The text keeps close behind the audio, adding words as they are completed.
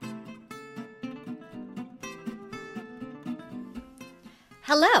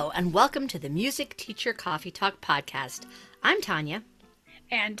Hello, and welcome to the Music Teacher Coffee Talk podcast. I'm Tanya.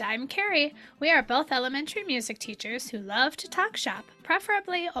 And I'm Carrie. We are both elementary music teachers who love to talk shop,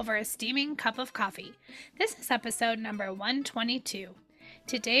 preferably over a steaming cup of coffee. This is episode number 122.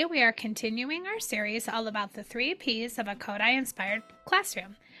 Today we are continuing our series all about the 3 P's of a Kodai-inspired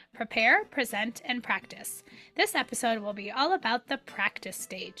classroom: prepare, present, and practice. This episode will be all about the practice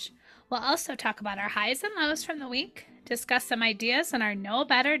stage. We'll also talk about our highs and lows from the week, discuss some ideas in our Know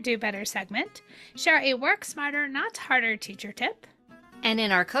Better, Do Better segment, share a work smarter, not harder teacher tip. And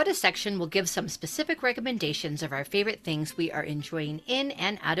in our Coda section, we'll give some specific recommendations of our favorite things we are enjoying in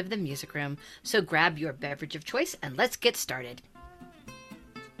and out of the music room. So grab your beverage of choice and let's get started.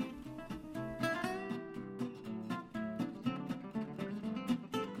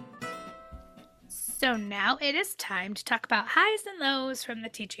 So now it is time to talk about highs and lows from the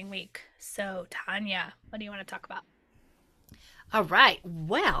teaching week. So Tanya, what do you want to talk about? All right.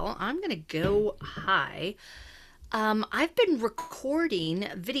 Well, I'm going to go high. I've been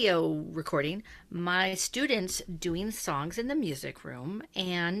video recording my students doing songs in the music room,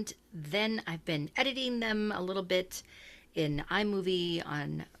 and then I've been editing them a little bit in iMovie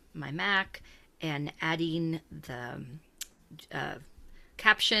on my Mac and adding the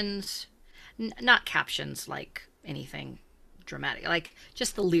captions, not captions like anything dramatic, like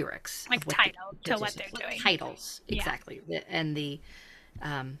just the lyrics, like title to what they're doing. Titles, exactly, and the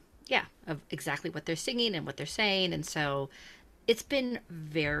of exactly what they're singing and what they're saying. And so it's been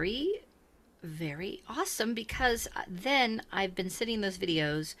very, very awesome because then I've been sending those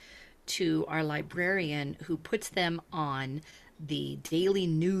videos to our librarian who puts them on the daily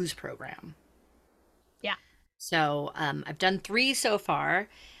news program. Yeah. So I've done 3 so far,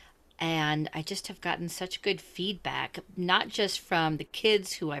 and I just have gotten such good feedback, not just from the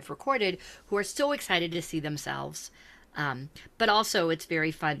kids who I've recorded, who are so excited to see themselves, but also it's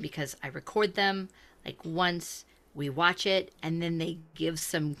very fun because I record them like once, we watch it, and then they give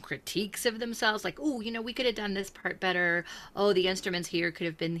some critiques of themselves, like, oh, we could have done this part better. Oh, the instruments here could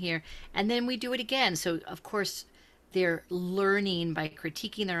have been here. And then we do it again. So, of course, they're learning by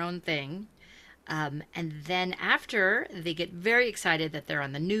critiquing their own thing. And then after, they get very excited that they're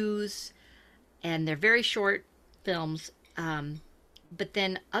on the news, and they're very short films. But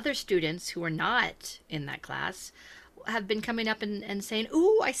then other students who are not in that class have been coming up and saying,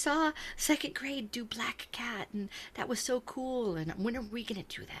 "Ooh, I saw 2nd grade do Black Cat, and that was so cool. And when are we going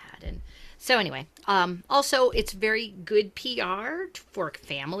to do that?" And so anyway, also it's very good PR for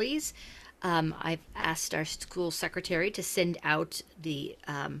families. I've asked our school secretary to send out the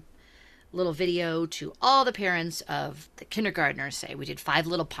little video to all the parents of the kindergartners. Say we did 5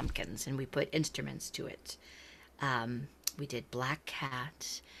 little pumpkins and we put instruments to it. We did Black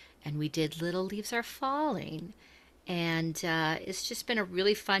Cat, and we did Little Leaves Are Falling. And it's just been a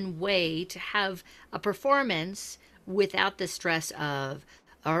really fun way to have a performance without the stress of,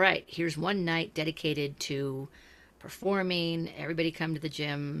 all right, here's one night dedicated to performing, everybody come to the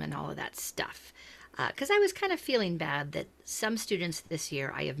gym and all of that stuff. Because I was kind of feeling bad that some students this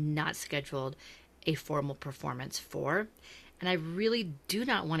year I have not scheduled a formal performance for. And I really do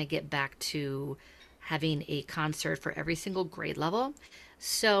not want to get back to having a concert for every single grade level.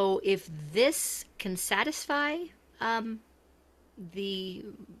 So if this can satisfy the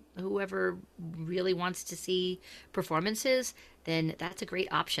whoever really wants to see performances, then that's a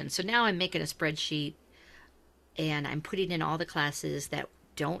great option. So now I'm making a spreadsheet and I'm putting in all the classes that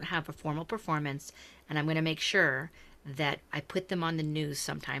don't have a formal performance, and I'm going to make sure that I put them on the news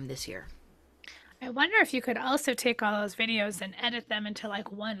sometime this year. I wonder if you could also take all those videos and edit them into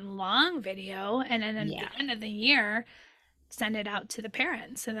like one long video, and then at the end of the year send it out to the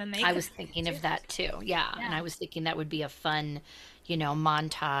parents, and then I was thinking of that too. Yeah. And I was thinking that would be a fun,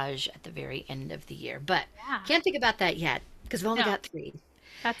 montage at the very end of the year. But can't think about that yet because we've only got 3.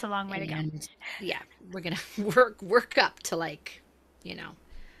 That's a long way to go. Yeah, we're gonna work up to like,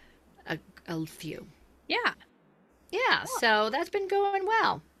 a few. Yeah. Cool. So that's been going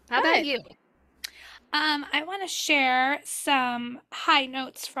well. How about you? I want to share some high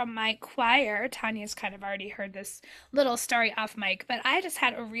notes from my choir. Tanya's kind of already heard this little story off mic, but I just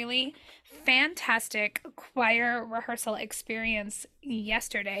had a really fantastic choir rehearsal experience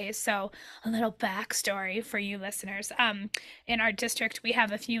yesterday. So a little backstory for you listeners. In our district, we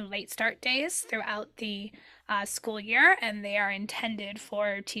have a few late start days throughout the school year, and they are intended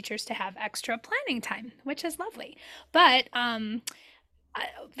for teachers to have extra planning time, which is lovely. But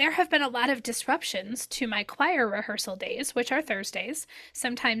there have been a lot of disruptions to my choir rehearsal days, which are Thursdays.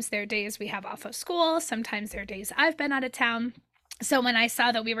 Sometimes they're days we have off of school. Sometimes they're days I've been out of town. So when I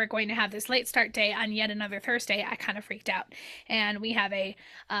saw that we were going to have this late start day on yet another Thursday, I kind of freaked out. And we have a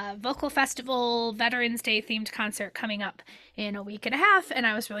vocal festival Veterans Day themed concert coming up in a week and a half, and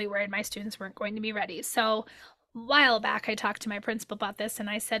I was really worried my students weren't going to be ready. So a while back, I talked to my principal about this, and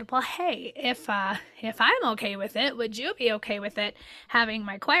I said, "Well, hey, if I'm okay with it, would you be okay with it having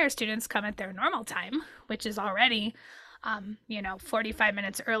my choir students come at their normal time, which is already 45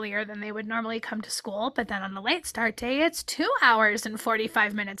 minutes earlier than they would normally come to school. But then on the late start day, it's 2 hours and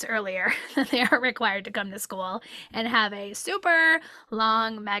 45 minutes earlier than they are required to come to school and have a super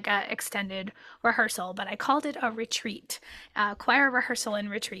long, mega extended rehearsal." But I called it a retreat, choir rehearsal and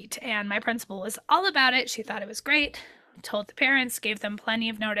retreat. And my principal was all about it. She thought it was great. Told the parents, gave them plenty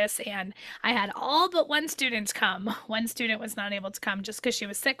of notice, and I had all but one student come. One student was not able to come just because she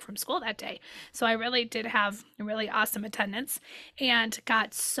was sick from school that day. So I really did have really awesome attendance and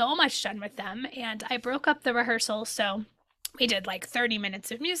got so much done with them. And I broke up the rehearsal. So we did like 30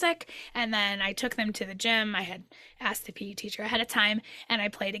 minutes of music, and then I took them to the gym. I had asked the PE teacher ahead of time, and I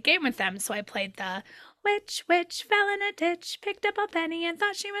played a game with them. So I played the which fell in a ditch, picked up a penny and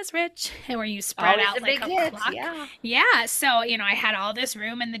thought she was rich, and where you spread Always a out like big a hit. clock. Yeah. Yeah, so I had all this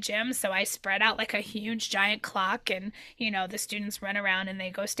room in the gym, so I spread out like a huge giant clock, and the students run around and they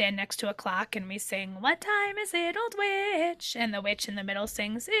go stand next to a clock, and we sing, "What time is it, old witch?" And the witch in the middle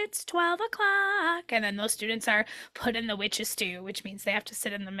sings, "It's 12 o'clock." And then those students are put in the witch's stew, which means they have to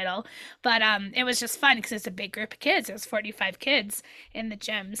sit in the middle. But it was just fun because it's a big group of kids. It was 45 kids in the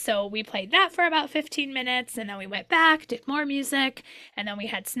gym. So we played that for about 15 minutes, and then we went back, did more music, and then we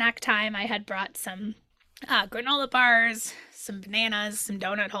had snack time. I had brought some granola bars, some bananas, some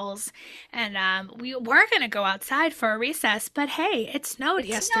donut holes, and we were going to go outside for a recess, but hey, it snowed It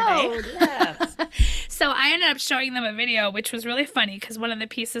yesterday. snowed. Yes. So I ended up showing them a video, which was really funny because one of the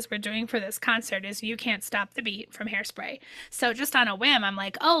pieces we're doing for this concert is "You Can't Stop the Beat" from Hairspray. So just on a whim, I'm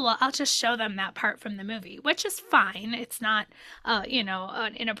like, oh, well, I'll just show them that part from the movie, which is fine. It's not,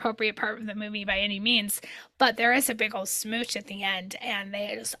 an inappropriate part of the movie by any means, but there is a big old smooch at the end, and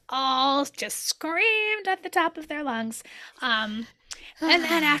they just all just screamed at the top of their lungs. And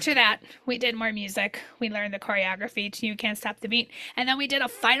then after that, we did more music. We learned the choreography to "You Can't Stop the Beat." And then we did a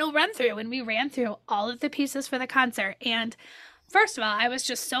final run through, and we ran through all of the pieces for the concert. And first of all, I was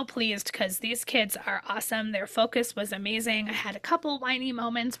just so pleased because these kids are awesome. Their focus was amazing. I had a couple whiny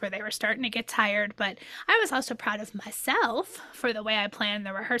moments where they were starting to get tired, but I was also proud of myself for the way I planned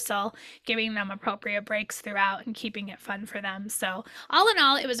the rehearsal, giving them appropriate breaks throughout and keeping it fun for them. So, all in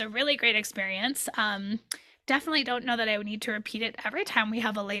all, it was a really great experience. Definitely don't know that I would need to repeat it every time we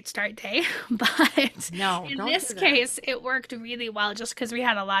have a late start day, but No, in don't this do that. case, it worked really well just because we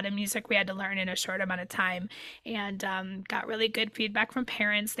had a lot of music we had to learn in a short amount of time, and got really good feedback from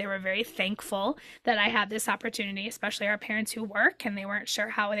parents. They were very thankful that I had this opportunity, especially our parents who work and they weren't sure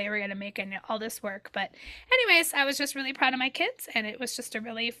how they were going to make all this work. But, anyways, I was just really proud of my kids, and it was just a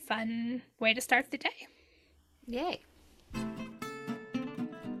really fun way to start the day. Yay.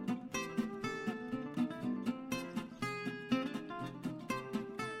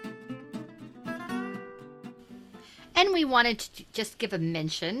 And we wanted to just give a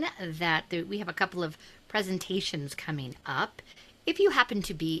mention that we have a couple of presentations coming up. If you happen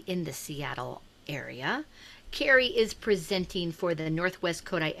to be in the Seattle area, Carrie is presenting for the Northwest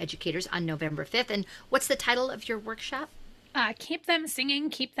Kodai educators on November 5th. And what's the title of your workshop? Keep them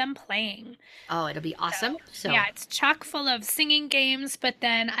singing, keep them playing. Oh, it'll be awesome. So, Yeah, it's chock full of singing games, but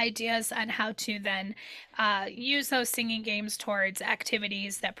then ideas on how to then use those singing games towards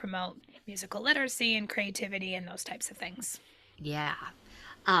activities that promote musical literacy and creativity and those types of things. yeah.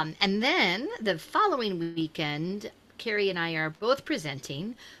 And then the following weekend, Carrie and I are both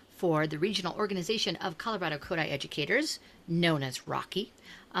presenting for the Regional Organization of Colorado Kodai Educators, known as Rocky.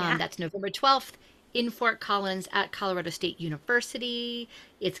 Yeah. That's November 12th in Fort Collins at Colorado State University.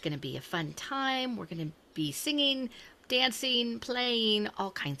 It's going to be a fun time. We're going to be singing, dancing, playing,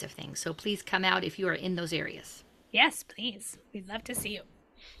 all kinds of things. So please come out if you are in those areas. Yes, please. We'd love to see you.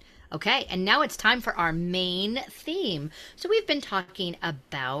 Okay, and now it's time for our main theme. So we've been talking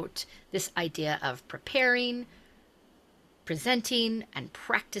about this idea of preparing, presenting, and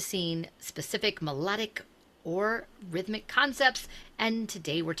practicing specific melodic or rhythmic concepts. And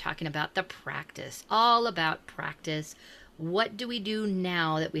today we're talking about the practice, all about practice. What do we do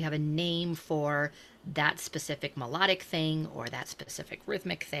now that we have a name for that specific melodic thing or that specific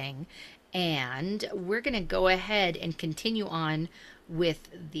rhythmic thing? And we're going to go ahead and continue on with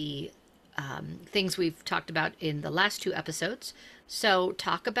the things we've talked about in the last two episodes. So,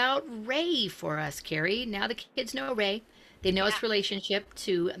 talk about Ray for us, Carrie. Now the kids know Ray. They know Yeah. his relationship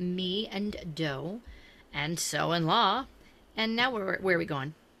to me and Doe, and so in law. And now where are we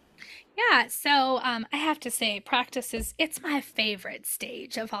going? Yeah, so I have to say, practice it's my favorite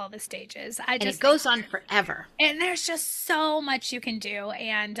stage of all the stages. I And it just think goes on forever. and there's just so much you can do.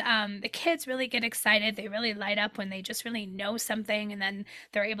 And the kids really get excited. They really light up when they just really know something and then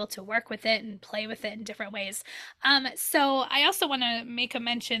they're able to work with it and play with it in different ways. So I also want to make a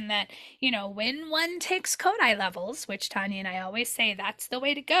mention that, when one takes Kodai levels, which Tanya and I always say that's the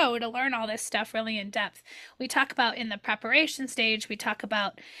way to go to learn all this stuff really in depth, we talk about in the preparation stage, we talk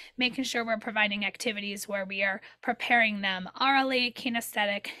about making sure we're providing activities where we are preparing them orally,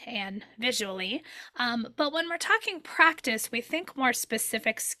 kinesthetic, and visually. But when we're talking practice, we think more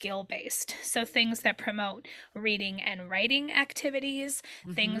specific skill based. So things that promote reading and writing activities,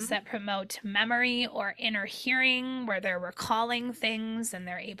 things Hmm. that promote memory or inner hearing, where they're recalling things and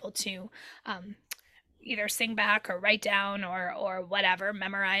they're able to um, either sing back or write down or whatever,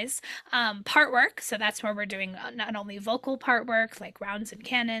 memorize. Part work, so that's where we're doing not only vocal part work like rounds and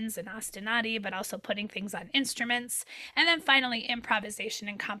cannons and ostinati, but also putting things on instruments. And then finally, improvisation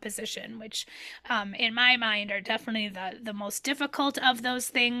and composition, which in my mind are definitely the most difficult of those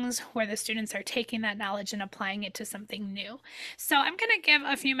things, where the students are taking that knowledge and applying it to something new. So I'm going to give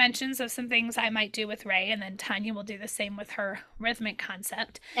a few mentions of some things I might do with Ray, and then Tanya will do the same with her rhythmic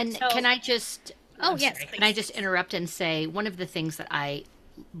concept. And So, oh, I'm yes, sorry, can I please. just interrupt and say one of the things that I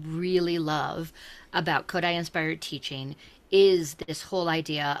really love about Kodai inspired teaching is this whole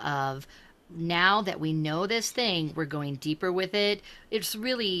idea of now that we know this thing, we're going deeper with it. It's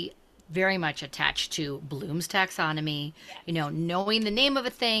really very much attached to Bloom's taxonomy. You Yes. know, knowing the name of a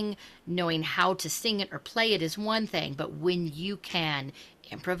thing, knowing how to sing it or play it is one thing, but when you can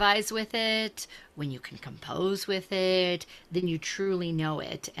improvise with it, when you can compose with it, then you truly know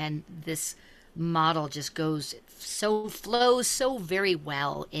it. And this model just flows so very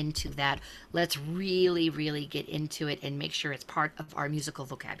well into that. Let's really, really get into it and make sure it's part of our musical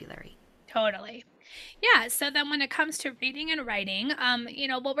vocabulary. Totally. Yeah, so then when it comes to reading and writing,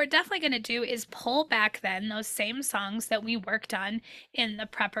 what we're definitely going to do is pull back then those same songs that we worked on in the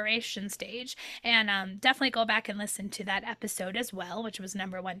preparation stage, and definitely go back and listen to that episode as well, which was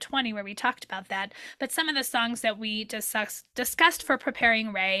number 120, where we talked about that. But some of the songs that we discussed for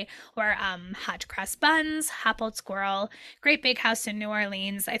preparing Ray were Hot Cross Buns, Hop Old Squirrel, Great Big House in New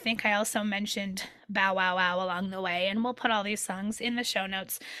Orleans. I think I also mentioned Bow Wow Wow along the way, and we'll put all these songs in the show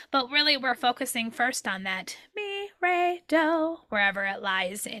notes. But really, we're focusing first on that mi, re, do, wherever it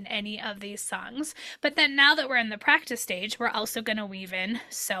lies in any of these songs. But then now that we're in the practice stage, we're also going to weave in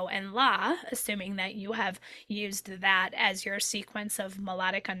so and la, assuming that you have used that as your sequence of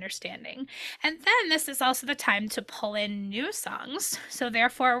melodic understanding. And then this is also the time to pull in new songs. So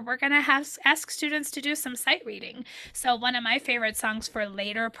therefore, we're going to ask students to do some sight reading. So one of my favorite songs for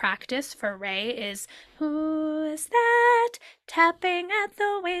later practice for Ray is Who is that tapping at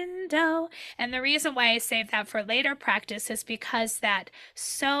the window? And the reason why I save that for later practice is because that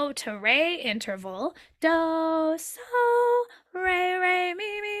so to re interval, do, so, re, re,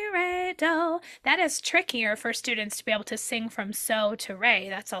 mi, mi, re, do, that is trickier for students to be able to sing from so to re.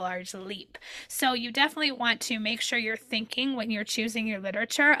 That's a large leap. So you definitely want to make sure you're thinking when you're choosing your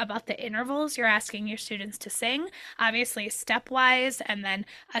literature about the intervals you're asking your students to sing. Obviously, stepwise, and then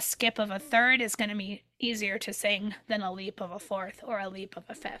a skip of a third is going to be easier to sing than a leap of a fourth or a leap of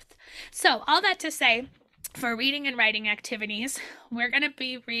a fifth. So, all that to say, for reading and writing activities, we're going to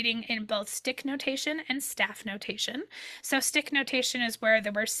be reading in both stick notation and staff notation. So, stick notation is where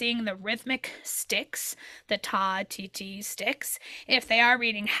we're seeing the rhythmic sticks, the ta, ti, ti sticks. If they are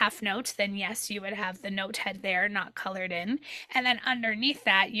reading half note, then yes, you would have the note head there, not colored in. And then underneath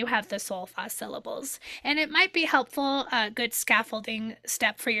that, you have the sol fa syllables. And it might be helpful, a good scaffolding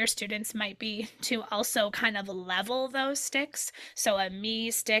step for your students might be to also kind of level those sticks. So, a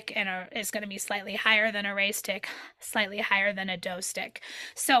mi stick is going to be slightly higher than a re stick, slightly higher than a do stick.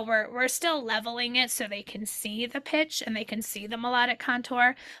 So we're still leveling it so they can see the pitch and they can see the melodic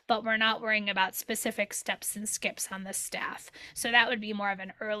contour, but we're not worrying about specific steps and skips on the staff. So that would be more of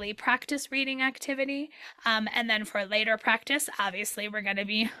an early practice reading activity. And then for later practice, obviously we're going to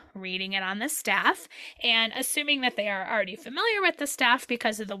be reading it on the staff, and assuming that they are already familiar with the staff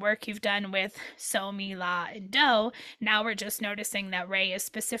because of the work you've done with so, mi, la, and do, now we're just noticing that re is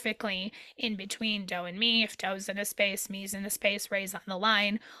specifically in between do and mi. If do's in a space, mi's in a space, re's on the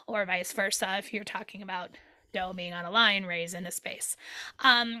line, or vice versa if you're talking about do being on a line, re's in a space.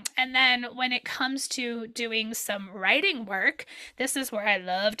 And then when it comes to doing some writing work, this is where I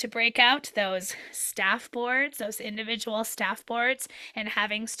love to break out those staff boards, those individual staff boards, and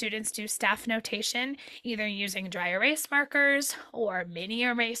having students do staff notation, either using dry erase markers or mini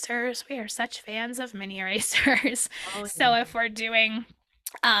erasers. We are such fans of mini erasers. Oh, So yeah. if we're doing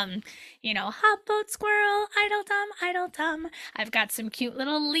um, hop boat squirrel, idle dumb. I've got some cute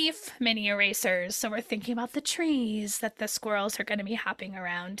little leaf mini erasers. So we're thinking about the trees that the squirrels are going to be hopping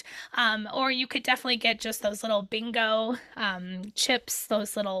around. Or you could definitely get just those little bingo chips,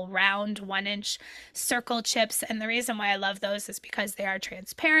 those little round 1 inch circle chips. And the reason why I love those is because they are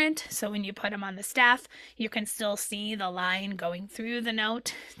transparent. So when you put them on the staff, you can still see the line going through the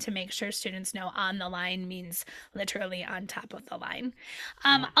note to make sure students know on the line means literally on top of the line.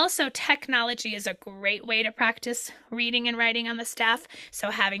 Yeah. Also, technology is a great way to practice reading and writing on the staff.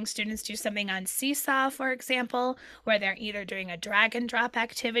 So, having students do something on Seesaw, for example, where they're either doing a drag and drop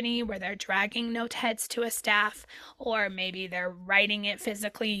activity where they're dragging note heads to a staff, or maybe they're writing it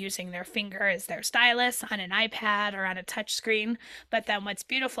physically using their finger as their stylus on an iPad or on a touch screen. But then, what's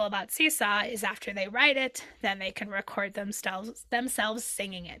beautiful about Seesaw is after they write it, then they can record themselves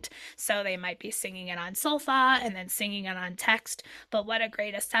singing it. So, they might be singing it on Solfa and then singing it on text. But what a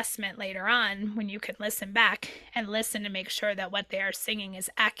great assessment later on when you can listen back and listen to make sure that what they are singing is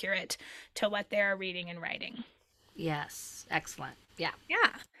accurate to what they are reading and writing. Yes. Excellent. Yeah.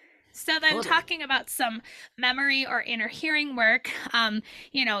 Yeah. So then Totally. talking about some memory or inner hearing work,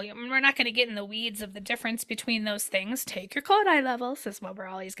 we're not going to get in the weeds of the difference between those things. Take your Kodai levels is what we're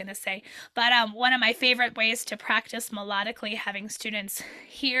always going to say. But one of my favorite ways to practice melodically having students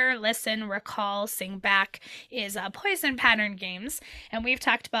hear, listen, recall, sing back is poison pattern games. And we've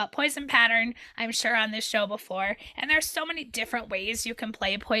talked about poison pattern, I'm sure, on this show before. And there's so many different ways you can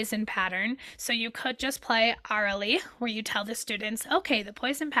play poison pattern. So you could just play orally, where you tell the students, okay, the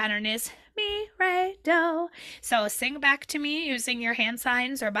poison pattern is mi, re, do. So sing back to me using your hand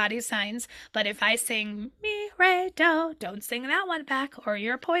signs or body signs. But if I sing mi, re, do, don't sing that one back or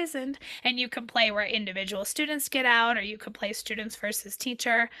you're poisoned. And you can play where individual students get out, or you could play students versus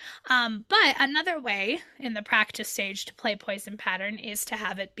teacher. But another way in the practice stage to play poison pattern is to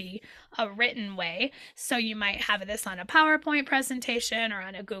have it be a written way. So you might have this on a PowerPoint presentation or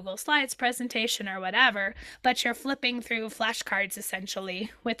on a Google Slides presentation or whatever, but you're flipping through flashcards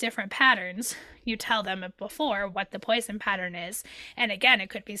essentially with different patterns. You tell them before what the poison pattern is. And again, it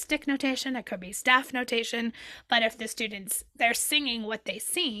could be stick notation, it could be staff notation, but if the students, they're singing what they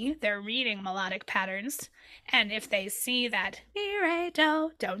see, they're reading melodic patterns. And if they see that mi, re,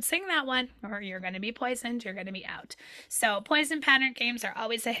 do, don't sing that one, or you're going to be poisoned, you're going to be out. So poison pattern games are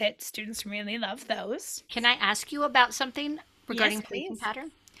always a hit. Students really love those. Can I ask you about something Yes, regarding poison please.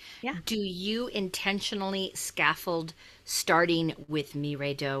 pattern? Yeah. Do you intentionally scaffold starting with mi,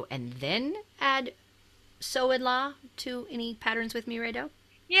 re, do and then add so and la to any patterns with mi, re, do?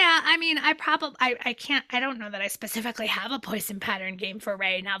 Yeah, I mean, I can't, I don't know that I specifically have a poison pattern game for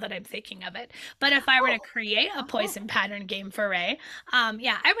Ray now that I'm thinking of it. But if I were to Oh, create a oh, poison pattern game for Ray,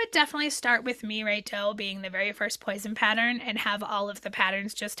 yeah, I would definitely start with Mi Ray Do being the very first poison pattern and have all of the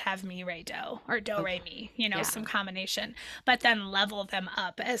patterns just have Mi Ray Do or Do Ray okay. Mi, Yeah. some combination, but then level them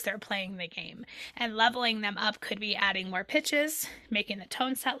up as they're playing the game. And leveling them up could be adding more pitches, making the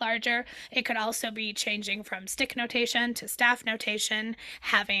tone set larger. It could also be changing from stick notation to staff notation,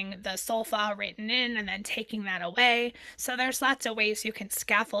 having the solfa written in and then taking that away. So there's lots of ways you can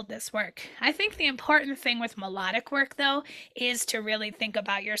scaffold this work. I think the important thing with melodic work, though, is to really think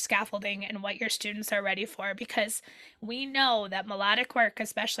about your scaffolding and what your students are ready for, because we know that melodic work,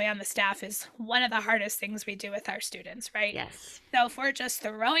 especially on the staff, is one of the hardest things we do with our students, right? Yes. So if we're just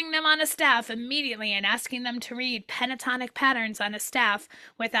throwing them on a staff immediately and asking them to read pentatonic patterns on a staff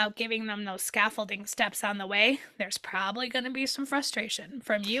without giving them those scaffolding steps on the way, there's probably going to be some frustration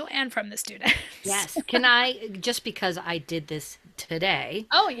from you and from the students. Yes. Can I, just because I did this today,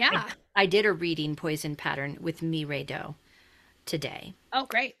 Oh, I, yeah. I did a reading poison pattern with mi, re, do today. Oh,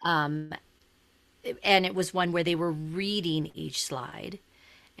 great. And it was one where they were reading each slide.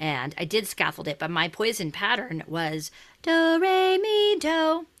 And I did scaffold it, but my poison pattern was do, re, mi,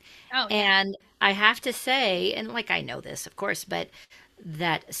 do. Oh, yeah. And I have to say, and like I know this, of course, but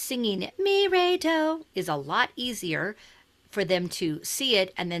that singing mi, re, do is a lot easier for them to see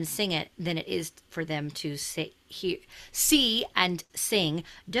it and then sing it than it is for them to see and sing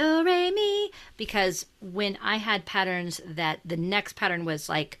do, re, mi. Because when I had patterns that the next pattern was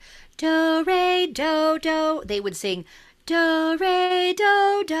like do, re, do, they would sing do, re,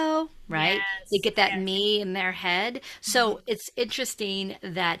 do, right? They Yes. get that Yes. me in their head. Mhm. So it's interesting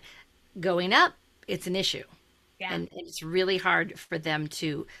that going up, it's an issue. Yeah. And it's really hard for them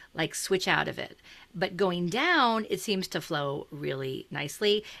to like switch out of it. But going down, it seems to flow really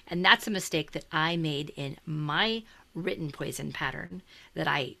nicely. And that's a mistake that I made in my written poison pattern that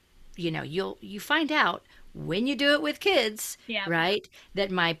you find out when you do it with kids, Yeah. right?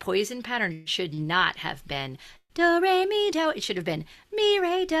 That my poison pattern should not have been do re mi do. It should have been mi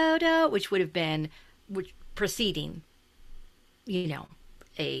re do do, which would have been which preceding, you know,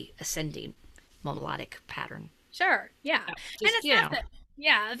 a ascending melodic pattern. Sure. Yeah. And Just it's not that,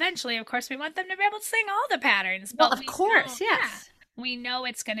 yeah, eventually, of course, we want them to be able to sing all the patterns, well, but of we know, course, yeah, yes. we know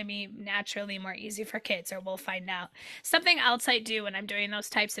it's going to be naturally more easy for kids, or we'll find out. Something else I do when I'm doing those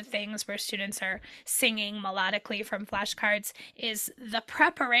types of things where students are singing melodically from flashcards is the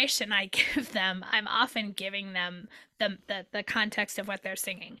preparation I give them. I'm often giving them the context of what they're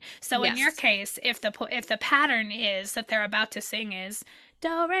singing. So in your Yes. case, if the pattern is that they're about to sing is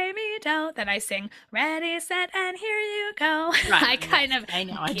do re mi do, then I sing ready set and here you go. Right. I Yes. kind of I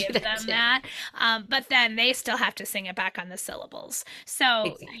know. I do give that them too. that, but then they still have to sing it back on the syllables.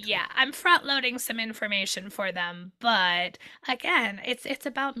 So Exactly. yeah, I'm front loading some information for them, but again, it's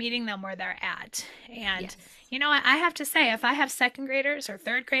about meeting them where they're at. And Yes. you know what, I have to say, if I have second graders or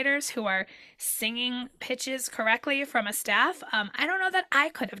third graders who are singing pitches correctly from a staff, I don't know that I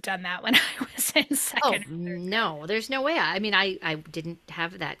could have done that when I was in Oh, second or third grade. no, there's no way. I mean, I didn't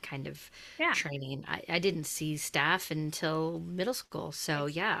have that kind of Yeah, training. I didn't see staff until middle school. So,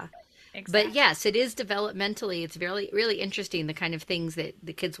 yeah. exactly. But Exactly. yes, it is developmentally. It's really, really interesting the kind of things that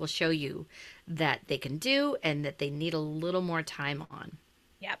the kids will show you that they can do and that they need a little more time on.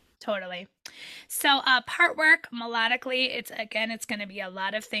 Yep, totally. So, part work melodically, it's going to be a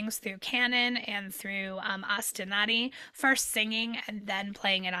lot of things through canon and through ostinati, first singing and then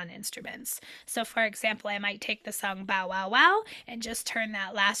playing it on instruments. So, for example, I might take the song Bow Wow Wow and just turn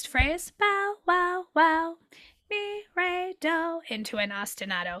that last phrase, Bow Wow Wow, mi re do, into an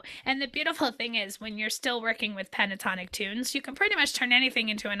ostinato. And the beautiful thing is, when you're still working with pentatonic tunes, you can pretty much turn anything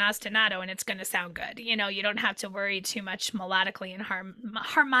into an ostinato and it's going to sound good. You know, you don't have to worry too much melodically and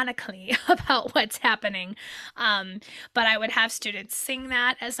harmonically about what's happening. Um, but I would have students sing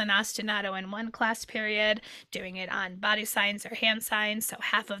that as an ostinato in one class period, doing it on body signs or hand signs. So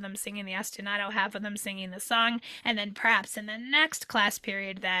half of them singing the ostinato, half of them singing the song, and then perhaps in the next class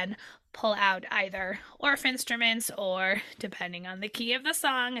period, then pull out either Orff instruments or, depending on the key of the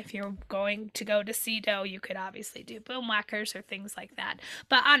song, if you're going to go to C do, you could obviously do boom whackers or things like that.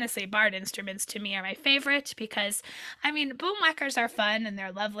 But honestly, barred instruments to me are my favorite because, I mean, boom whackers are fun and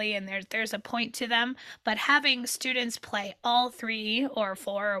they're lovely and there's a point to them, but having students play all three or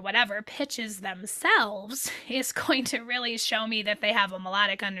four or whatever pitches themselves is going to really show me that they have a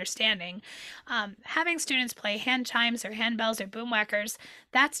melodic understanding. Having students play hand chimes or handbells or boom whackers,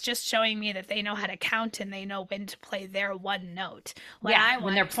 that's just showing me that they know how to count and they know when to play their one note. What Yeah, I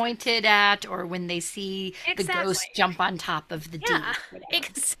when want they're is pointed at or when they see the exactly. ghost jump on top of the Yeah, D, whatever.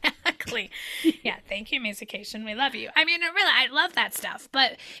 exactly. Yeah, thank you, Musication. We love you. I mean, really, I love that stuff.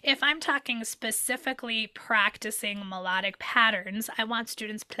 But if I'm talking specifically practicing melodic patterns, I want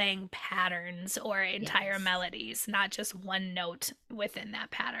students playing patterns or entire Yes. melodies, not just one note within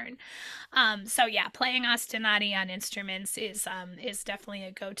that pattern. So yeah, playing ostinati on instruments is definitely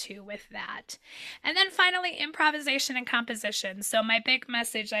a go-to with that. And then finally, improvisation and composition. So my big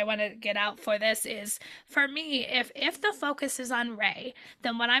message I want to get out for this is, for me, if the focus is on Ray,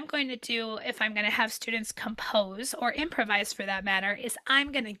 then what I'm going to do if I'm going to have students compose or improvise for that matter is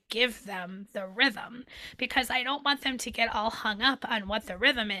I'm going to give them the rhythm, because I don't want them to get all hung up on what the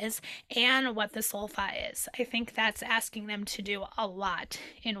rhythm is and what the solfa is. I think that's asking them to do a lot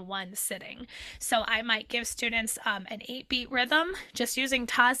in one sitting. So I might give students an 8-beat rhythm, just using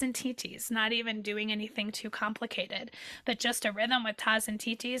tas and titis, not even doing anything too complicated, but just a rhythm with tas and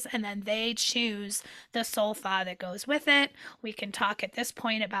titis, and then they choose the solfa that goes with it. We can talk at this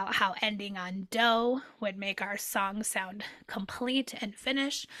point about how ending on do would make our song sound complete and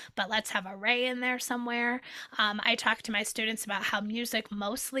finished, but let's have a re in there somewhere. I talk to my students about how music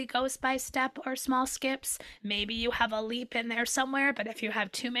mostly goes by step or small skips. Maybe you have a leap in there somewhere, but if you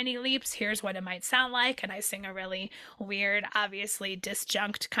have too many leaps, here's what it might sound like. And I sing a really weird, obviously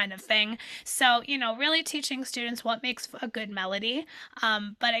disjunct kind of thing. So, you know, really teaching students what makes a good melody.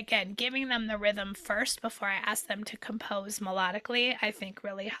 But again, giving them the rhythm first before I ask them to compose melodically, I think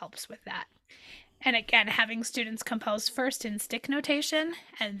really helps with that. And again, having students compose first in stick notation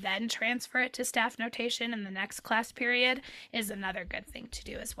and then transfer it to staff notation in the next class period is another good thing to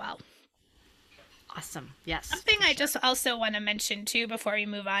do as well. Awesome. Yes, Something for I sure. just also want to mention too before we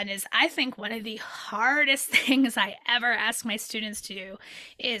move on is I think one of the hardest things I ever ask my students to do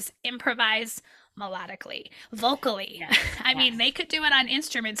is improvise melodically, vocally. Yes. I mean, Yes. they could do it on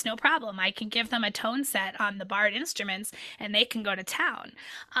instruments, no problem. I can give them a tone set on the barred instruments and they can go to town.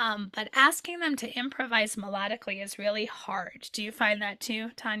 But asking them to improvise melodically is really hard. Do you find that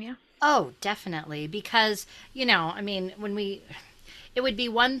too, Tanya? Oh, definitely. Because, I mean, it would be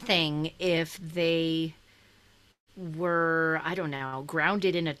one thing if they were, I don't know,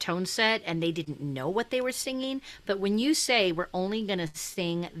 grounded in a tone set and they didn't know what they were singing. But when you say we're only going to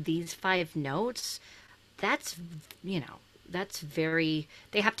sing these five notes, that's, that's very,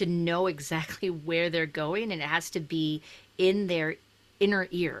 they have to know exactly where they're going, and it has to be in their inner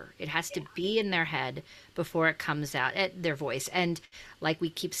ear. It has to be in their head before it comes out at their voice. And like we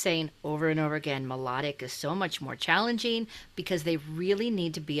keep saying over and over again, melodic is so much more challenging because they really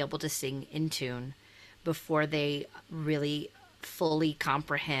need to be able to sing in tune before they really fully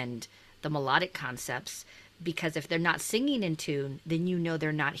comprehend the melodic concepts. Because if they're not singing in tune, then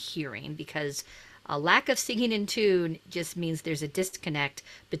they're not hearing, because a lack of singing in tune just means there's a disconnect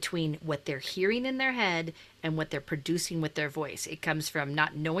between what they're hearing in their head and what they're producing with their voice. It comes from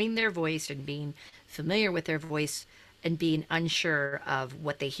not knowing their voice and being familiar with their voice and being unsure of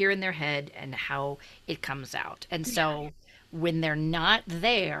what they hear in their head and how it comes out. And Yeah. so when they're not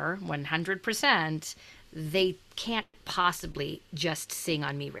there 100%, they can't possibly just sing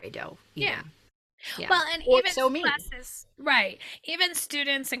on me radio Yeah. even. Yeah. Well, and Or even so me. classes, right? Even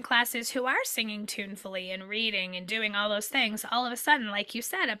students in classes who are singing tunefully and reading and doing all those things, all of a sudden, like you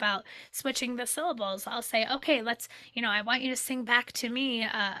said about switching the syllables, I'll say, okay, I want you to sing back to me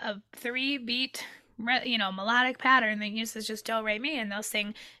a three beat, melodic pattern that uses just do, re, mi, and they'll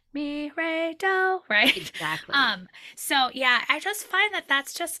sing mi, re, do, right? Exactly. Um, so yeah, I just find that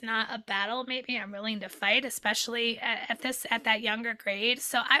that's just not a battle maybe I'm willing to fight, especially at that younger grade.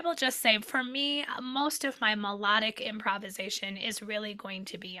 So I will just say for me, most of my melodic improvisation is really going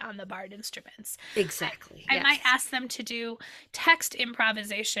to be on the barred instruments. Exactly. I might Yes. ask them to do text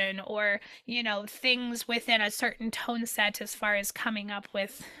improvisation or, things within a certain tone set as far as coming up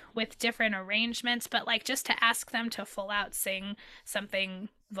with different arrangements, but like just to ask them to full out sing something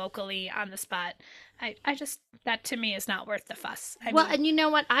vocally on the spot, I just that to me is not worth the fuss. I Well, mean, and you know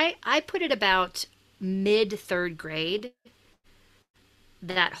what? I put it about mid third grade,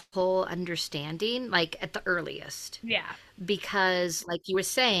 that whole understanding, like at the earliest. yeah. Because, like you were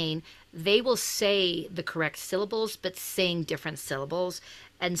saying, they will say the correct syllables, but saying different syllables.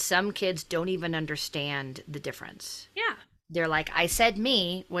 And some kids don't even understand the difference. Yeah. They're like, I said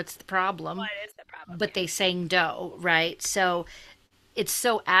me, what's the problem? What is the problem? But they sang do, right? So it's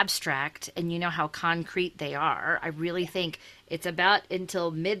so abstract, and you know how concrete they are. I really think it's about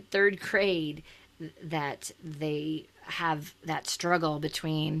until mid third grade that they have that struggle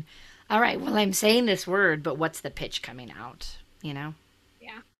between, all right, well, I'm saying this word, but what's the pitch coming out, you know?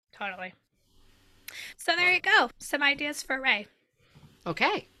 Yeah, totally. So there you go. Some ideas for Ray.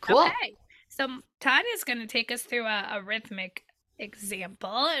 Okay, cool. Okay. So Tanya's going to take us through a rhythmic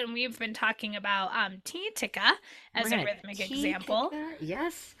example, and we've been talking about Tika We're as a gonna rhythmic tea example. ticker.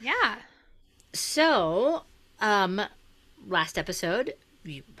 Yes. Yeah. So, last episode,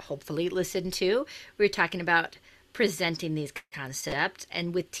 you hopefully listened to, we were talking about presenting these concepts.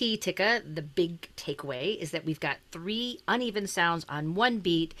 And with T Tika, the big takeaway is that we've got three uneven sounds on one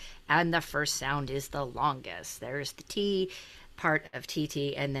beat, and the first sound is the longest. There's the T part of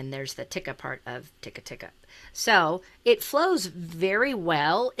TT, and then there's the Tika part of Tika Tika. So it flows very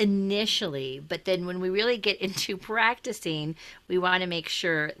well initially, but then when we really get into practicing, we want to make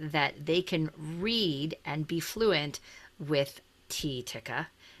sure that they can read and be fluent with T Tika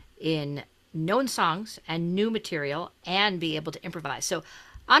in known songs and new material and be able to improvise. So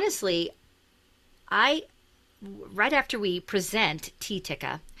honestly, I right after we present T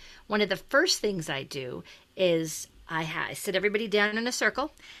Tika, one of the first things I do is I sit everybody down in a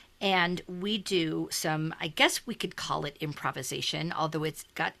circle and we do some, I guess we could call it improvisation, although it's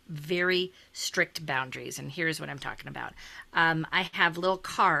got very strict boundaries. And here's what I'm talking about. I have little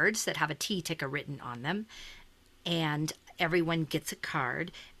cards that have a T Tika written on them, and everyone gets a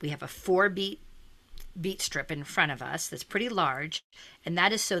card. We have a 4 beat strip in front of us that's pretty large, and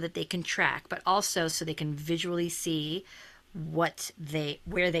that is so that they can track, but also so they can visually see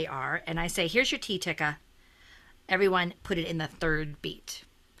where they are. And I say, here's your T Tika. Everyone put it in the 3rd beat.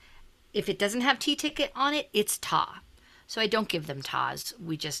 If it doesn't have T Tika on it, it's ta. So I don't give them tas.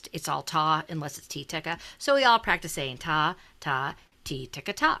 It's all ta unless it's T Tika. So we all practice saying ta, ta, T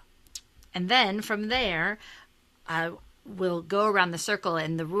Tika ta. And then from there, we'll go around the circle,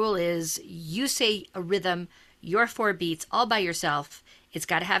 and the rule is you say a rhythm, your 4 beats, all by yourself. It's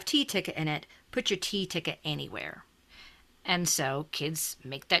got to have T Tika in it. Put your T Tika anywhere. And so kids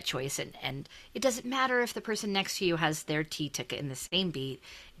make that choice, and it doesn't matter if the person next to you has their T ticket in the same beat.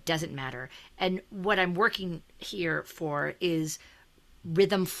 It doesn't matter. And what I'm working here for is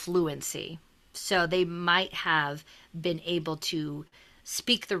rhythm fluency. So they might have been able to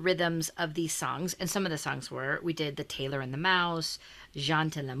speak the rhythms of these songs. And some of the songs were we did The Tailor and the Mouse,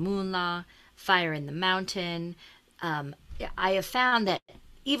 Jante la Moula, Fire in the Mountain. Um, I have found that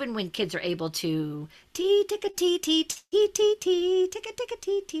even when kids are able to tee ticka tee tee tee tee tee ticka ticka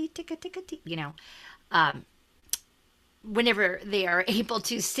tee tee ticka ticka tee, whenever they are able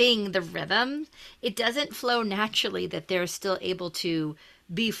to sing the rhythm, it doesn't flow naturally that they're still able to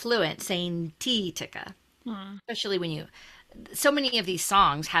be fluent saying T ticka. Hmm. Especially when you, so many of these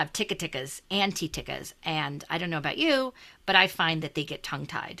songs have ticka tickas and T tickas. And I don't know about you, but I find that they get tongue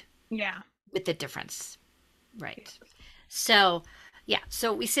tied Yeah. with the difference. Right. So, yeah,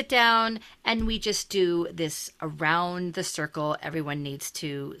 so we sit down and we just do this around the circle. Everyone needs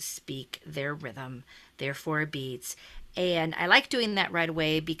to speak their rhythm, their four beats. And I like doing that right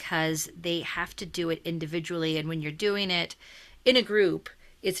away because they have to do it individually. And when you're doing it in a group,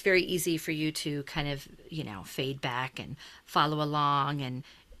 it's very easy for you to kind of, fade back and follow along. And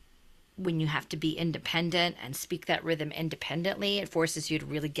when you have to be independent and speak that rhythm independently, it forces you to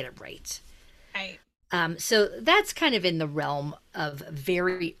really get it right. Right. So that's kind of in the realm of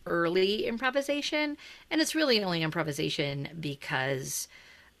very early improvisation. And it's really only improvisation because,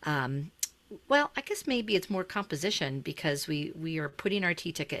 um, well, I guess maybe it's more composition because we are putting our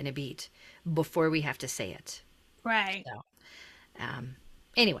T ticket in a beat before we have to say it. Right. So, um,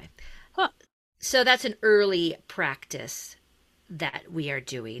 anyway, Huh. so that's an early practice that we are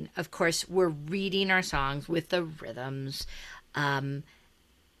doing. Of course, we're reading our songs with the rhythms. Um,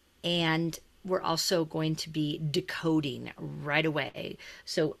 and we're also going to be decoding right away.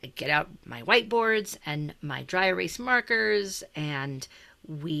 So I get out my whiteboards and my dry erase markers, and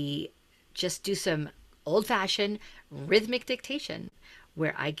we just do some old fashioned rhythmic dictation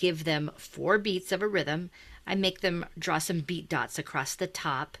where I give them four beats of a rhythm. I make them draw some beat dots across the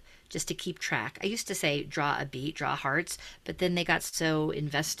top just to keep track. I used to say draw a beat, draw hearts, but then they got so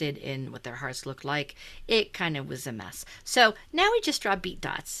invested in what their hearts looked like, it kind of was a mess. So now we just draw beat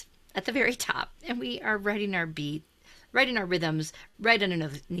dots at the very top, and we are writing our rhythms right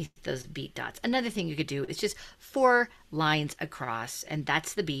underneath those beat dots. Another thing you could do is just four lines across, and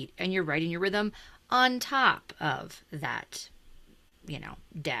that's the beat, and you're writing your rhythm on top of that,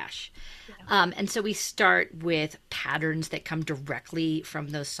 dash. Yeah. And so we start with patterns that come directly from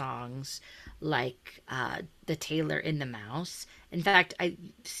those songs, like The Tailor and the Mouse. In fact, I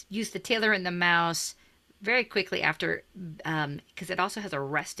used The Tailor and the Mouse very quickly after, because it also has a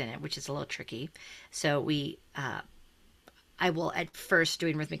rest in it, which is a little tricky. So I will at first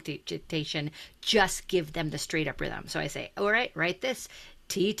doing rhythmic dictation just give them the straight up rhythm. So I say, all right, write this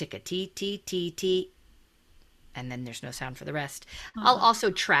T ticka T T T T, and then there's no sound for the rest. I'll Uh-huh.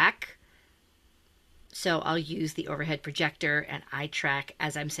 also track. So I'll use the overhead projector and I track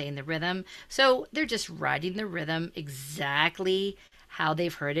as I'm saying the rhythm. So they're just writing the rhythm exactly how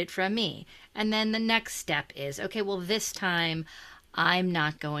they've heard it from me. And then the next step is okay, well, this time I'm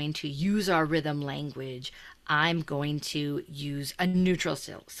not going to use our rhythm language. I'm going to use a neutral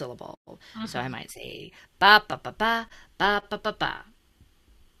syllable. So I Mhm. might say ba ba ba ba ba ba ba ba.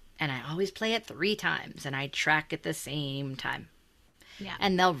 And I always play it three times and I track at the same time Yeah.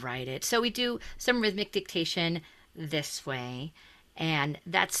 and they'll write it. So we do some rhythmic dictation this way, and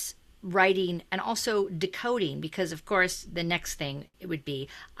that's writing and also decoding because of course the next thing it would be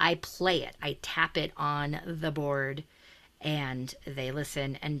I play it. I tap it on the board and they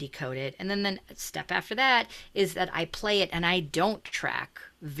listen and decode it. And then the step after that is that I play it and I don't track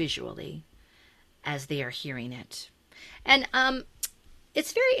visually as they are hearing it. And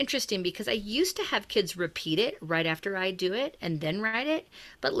it's very interesting because I used to have kids repeat it right after I do it and then write it.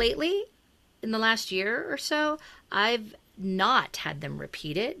 But lately, in the last year or so, I've not had them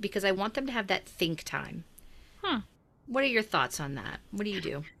repeat it because I want them to have that think time. Hmm. What are your thoughts on that? What do you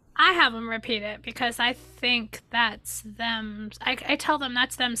do? I have them repeat it because I think that's them. I tell them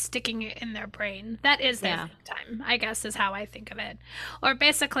that's them sticking it in their brain. That is their Yeah, think time, I guess, is how I think of it. Or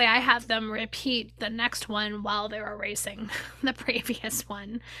basically, I have them repeat the next one while they're erasing the previous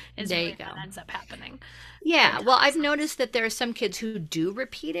one, is there where you go. that ends up happening Yeah, well, I've sometimes. noticed that there are some kids who do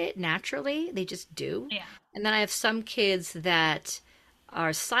repeat it naturally. They just do. Yeah. And then I have some kids that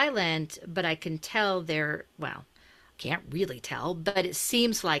are silent, but I can tell they're, well, can't really tell, but it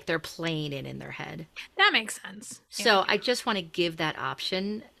seems like they're playing it in their head. That makes sense. Yeah. So I just want to give that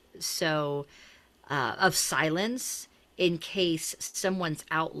option so of silence in case someone's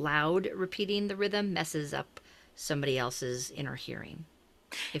out loud repeating the rhythm messes up somebody else's inner hearing,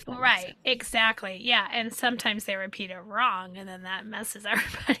 if that makes Right, sense. exactly. Yeah, and sometimes they repeat it wrong, and then that messes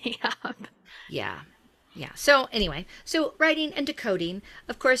everybody up. Yeah. Yeah. So anyway, so writing and decoding.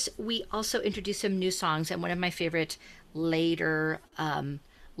 Of course, we also introduced some new songs, and one of my favorite later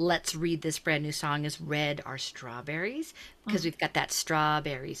let's read this brand new song is Red Are Strawberries, because Mm. we've got that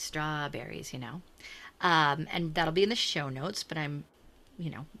strawberries, strawberries, you know. And that'll be in the show notes, but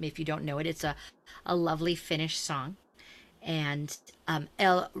if you don't know it, it's a lovely Finnish song. And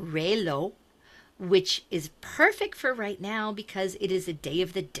El Relo, which is perfect for right now because it is a Day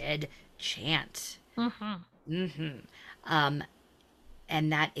of the Dead chant. Mm-hmm. Um,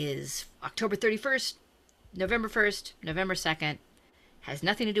 and that is October 31st, November 1st, November 2nd. Has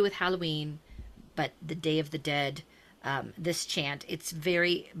nothing to do with Halloween, but the Day of the Dead. This chant, it's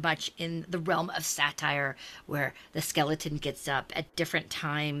very much in the realm of satire where the skeleton gets up at different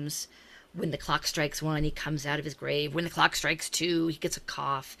times. When the clock strikes one, he comes out of his grave. When the clock strikes two, he gets a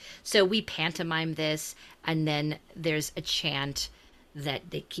cough. So we pantomime this, and then there's a chant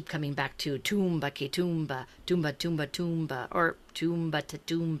that they keep coming back to tumba ke tumba, tumba tumba tumba, or tumba to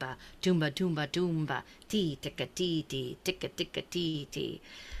tumba, tumba tumba tumba, tea ticka tea tea, ticka ticka tea tea.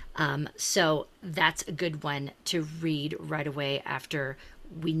 So that's a good one to read right away after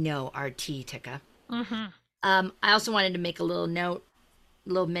we know our tea ticka. Mm-hmm. I also wanted to make a little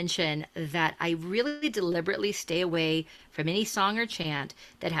mention that I really deliberately stay away from any song or chant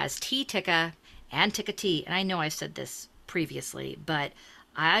that has tea ticka and ticka tea. And I know I said this previously, but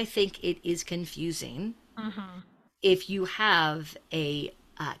I think it is confusing Mm-hmm. if you have a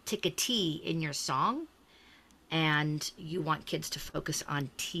ticka tea in your song and you want kids to focus on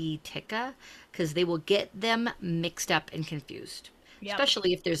tea tikka because they will get them mixed up and confused, Yep.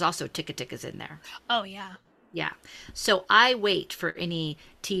 especially if there's also tikka tikkas in there. Oh yeah. Yeah. So I wait for any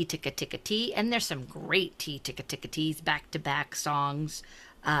tea tikka tikka tea, and there's some great tea tikka tikka teas, back to back songs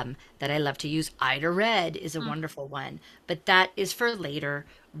that I love to use. Ida Red is a Mm. wonderful one, but that is for later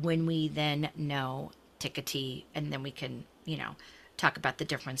when we then know tikka tea, and then we can, talk about the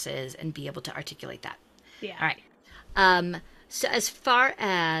differences and be able to articulate that. Yeah. All right. Um, so as far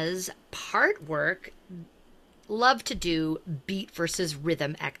as part work, love to do beat versus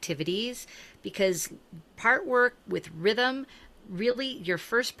rhythm activities because part work with rhythm, really your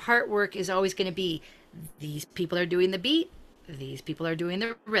first part work is always going to be these people are doing the beat, these people are doing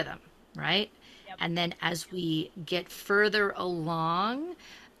the rhythm, right? Yep. And then as we get further along,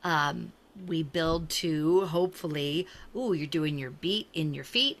 um, we build to hopefully, ooh, you're doing your beat in your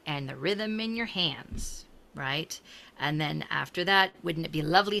feet and the rhythm in your hands, right? And then after that, wouldn't it be a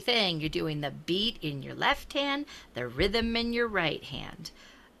lovely thing? You're doing the beat in your left hand, the rhythm in your right hand.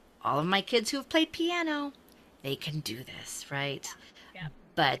 All of my kids who have played piano, they can do this, right? Yep.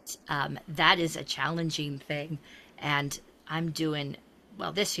 But that is a challenging thing. And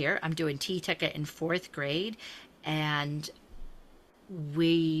this year, I'm doing T Tikka in fourth grade. And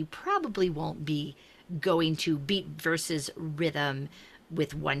we probably won't be going to beat versus rhythm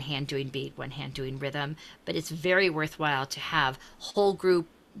with one hand doing beat, one hand doing rhythm, but it's very worthwhile to have whole group,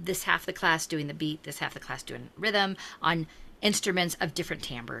 this half the class doing the beat, this half the class doing rhythm on instruments of different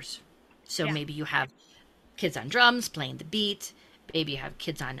timbres. So Yeah. maybe you have kids on drums playing the beat, maybe you have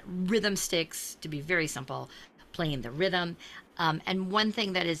kids on rhythm sticks, to be very simple, playing the rhythm. And one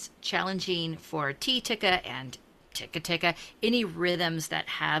thing that is challenging for T Tikka and Tikka Tikka, any rhythms that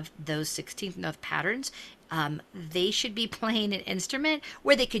have those 16th note patterns, they should be playing an instrument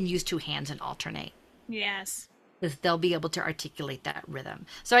where they can use two hands and alternate Yes. because they'll be able to articulate that rhythm.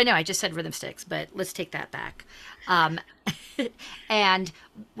 So I know I just said rhythm sticks, but let's take that back. Um, and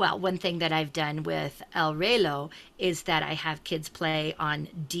well, one thing that I've done with El Relo is that I have kids play on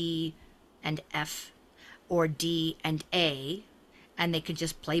D and F or D and A, and they can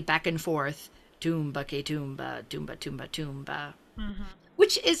just play back and forth. Toomba ke toomba, toomba toomba toomba, Mm-hmm.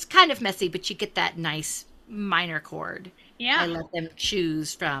 which is kind of messy, but you get that nice minor chord. I Yeah. let them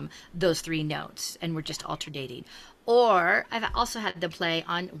choose from those three notes, and we're just alternating. Or I've also had them play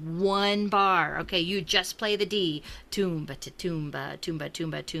on one bar. Okay, you just play the D, toomba to toomba, toomba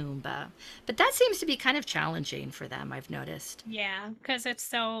toomba toomba. But that seems to be kind of challenging for them, I've noticed. Yeah. Because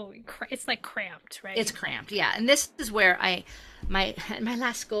it's like cramped, It's right? cramped, yeah. And this is where my my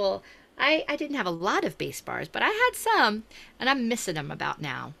last school, I didn't have a lot of bass bars, but I had some, and I'm missing them about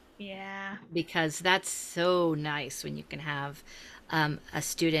now Yeah. because that's so nice when you can have a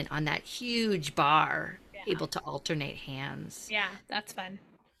student on that huge bar Yeah. able to alternate hands. Yeah. That's fun.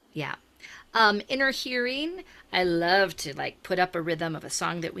 Yeah. Inner hearing, I love to like put up a rhythm of a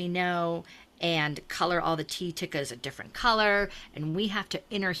song that we know and color all the T tickas a different color, and we have to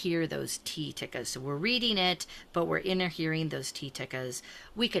interhear those T tickas. So we're reading it, but we're interhearing those T tickas.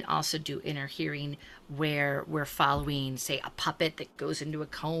 We can also do interhearing where we're following, say, a puppet that goes into a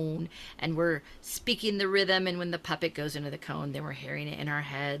cone, and we're speaking the rhythm, and when the puppet goes into the cone, then we're hearing it in our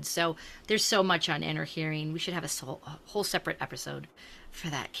heads. So there's so much on interhearing. We should have a whole separate episode for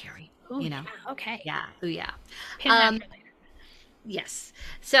that, Carrie. Oh, You know? yeah. Okay. Yeah. Oh, yeah. Pin that Um, for later. Yes.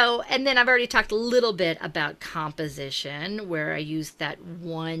 So, and then I've already talked a little bit about composition, where I use that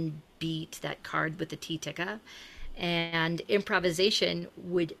one beat, that card with the T ticka. And improvisation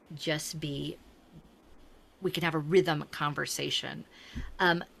would just be we can have a rhythm conversation.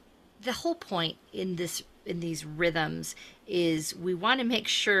 Um, the whole point in these rhythms is we want to make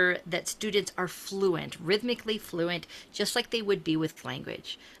sure that students are fluent, rhythmically fluent, just like they would be with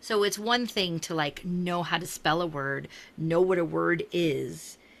language. So it's one thing to like know how to spell a word, know what a word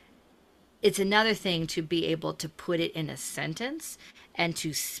is. It's another thing to be able to put it in a sentence and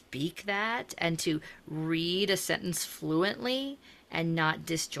to speak that and to read a sentence fluently and not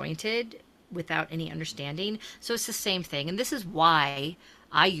disjointed without any understanding. So it's the same thing. And this is why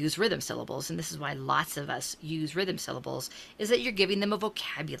I use rhythm syllables, and this is why lots of us use rhythm syllables, is that you're giving them a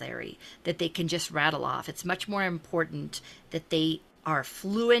vocabulary that they can just rattle off. It's much more important that they are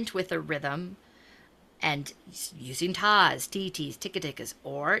fluent with a rhythm and using tas, TTs, tickatickas,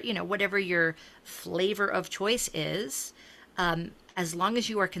 or, whatever your flavor of choice is, as long as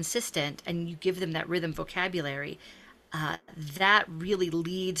you are consistent and you give them that rhythm vocabulary, that really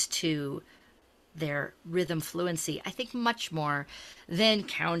leads to their rhythm fluency, I think, much more than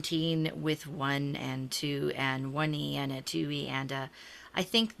counting with one and two and one E and a two E and a. I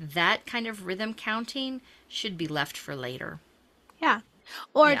think that kind of rhythm counting should be left for later. Yeah.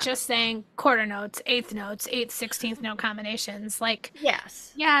 Or Yeah. just saying quarter notes, eighth notes, eighth, 16th note combinations. Like,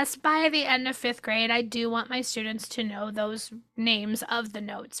 Yes. yes, by the end of fifth grade, I do want my students to know those names of the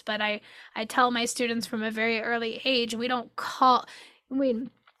notes. But I tell my students from a very early age, we don't call, we,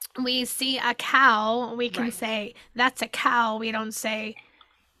 we see a cow, we can Right. say, that's a cow. We don't say,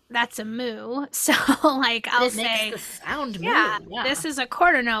 that's a moo. So, like, But I'll it makes say, the sound yeah, moo. Yeah. this is a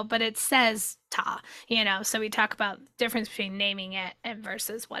quarter note, but it says ta, so we talk about difference between naming it and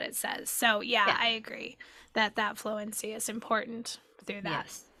versus what it says. So yeah, Yeah. I agree that that fluency is important through that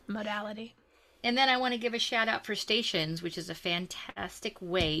Yes. modality. And then I want to give a shout out for stations, which is a fantastic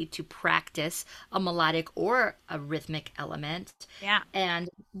way to practice a melodic or a rhythmic element. Yeah. And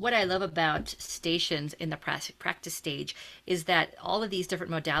what I love about stations in the practice stage is that all of these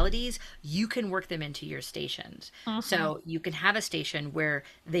different modalities, you can work them into your stations. Mm-hmm. So you can have a station where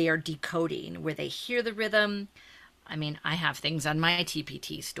they are decoding, where they hear the rhythm. I mean, I have things on my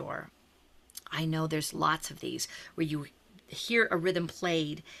TPT store. I know there's lots of these where you hear a rhythm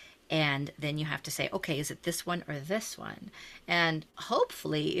played and then you have to say, okay, is it this one or this one? And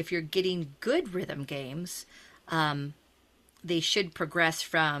hopefully, if you're getting good rhythm games, they should progress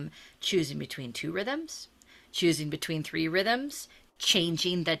from choosing between two rhythms, choosing between three rhythms,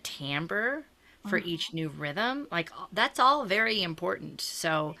 changing the timbre for each new rhythm. Like, that's all very important.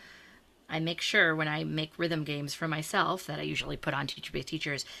 So I make sure when I make rhythm games for myself that I usually put on Teacher Based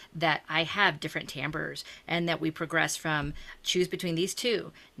Teachers that I have different timbres and that we progress from choose between these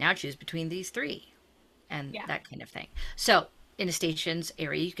two, now choose between these three, and Yeah. that kind of thing. So in a stations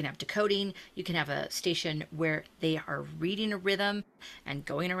area, you can have decoding. You can have a station where they are reading a rhythm and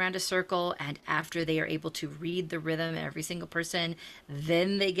going around a circle. And after they are able to read the rhythm, every single person,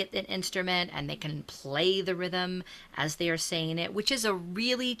 then they get an instrument and they can play the rhythm as they are saying it, which is a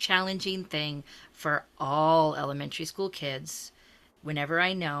really challenging thing for all elementary school kids. Whenever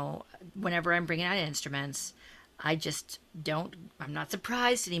I'm bringing out instruments, I just don't, I'm not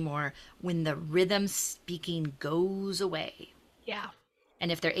surprised anymore when the rhythm speaking goes away. Yeah.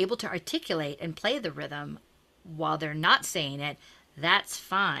 And if they're able to articulate and play the rhythm while they're not saying it, that's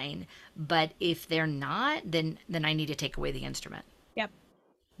fine. But if they're not, then I need to take away the instrument Yep.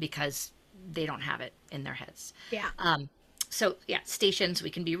 because they don't have it in their heads. Yeah. So yeah, stations, we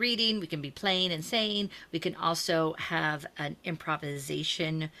can be reading, we can be playing and saying. We can also have an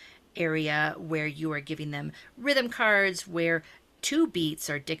improvisation area where you are giving them rhythm cards where two beats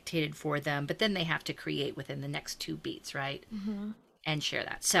are dictated for them, but then they have to create within the next two beats, right? Mm-hmm. And share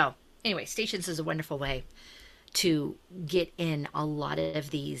that. So anyway, stations is a wonderful way to get in a lot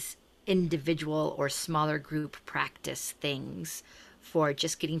of these individual or smaller group practice things for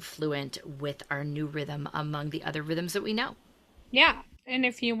just getting fluent with our new rhythm among the other rhythms that we know. Yeah. And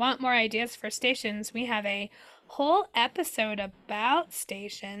if you want more ideas for stations, we have a whole episode about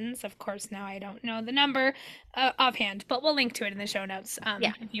stations. Of course, now I don't know the number offhand, but we'll link to it in the show notes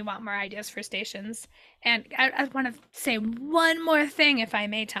Yeah. if you want more ideas for stations. And I want to say one more thing, if I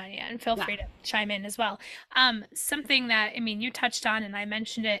may, Tanya, and feel Yeah. free to chime in as well. Something that, I mean, you touched on, and I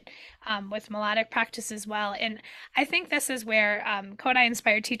mentioned it with melodic practice as well. And I think this is where Kodai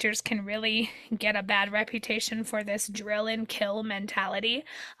inspired teachers can really get a bad reputation for this drill and kill mentality.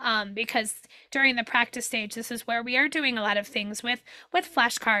 Because during the practice stage, this is where we are doing a lot of things with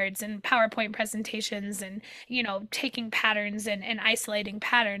flashcards and PowerPoint presentations and, taking patterns and isolating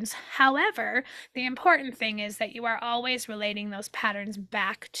patterns. However, the important thing is that you are always relating those patterns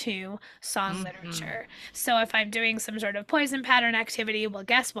back to song Hmm. literature. So if I'm doing some sort of poison pattern activity, well,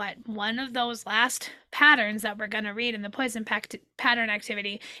 guess what? One of those last patterns that we're going to read in the pattern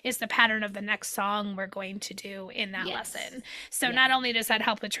activity is the pattern of the next song we're going to do in that Yes. lesson. So Yes. not only does that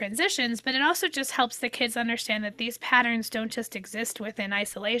help with transitions, but it also just helps the kids understand that these patterns don't just exist within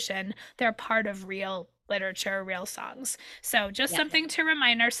isolation, they're part of real literature, real songs. So just Yep. something to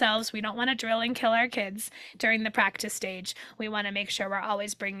remind ourselves, we don't want to drill and kill our kids during the practice stage. We want to make sure we're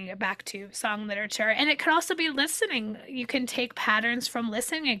always bringing it back to song literature. And it could also be listening. You can take patterns from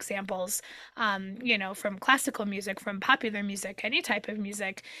listening examples, from classical music, from popular music, any type of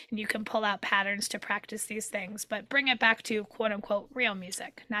music, and you can pull out patterns to practice these things, but bring it back to quote unquote real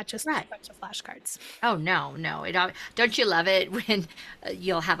music, not just a Right. bunch of flashcards. Oh no, no. Don't you love it when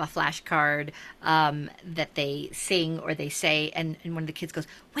you'll have a flashcard that they sing or they say, and one of the kids goes,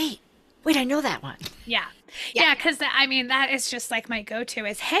 "Wait, wait, I know that one." Yeah. Yeah. Yeah, because I mean, that is just like my go to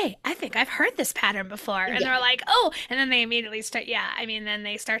is, hey, I think I've heard this pattern before. And Yeah. they're like, oh, and then they immediately start, yeah, I mean, then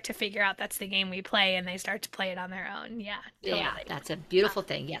they start to figure out that's the game we play and they start to play it on their own. Yeah, Yeah, totally. that's a beautiful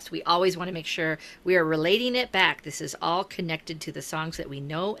thing. Yes, we always want to make sure we are relating it back. This is all connected to the songs that we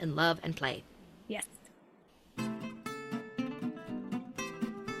know and love and play. Yes.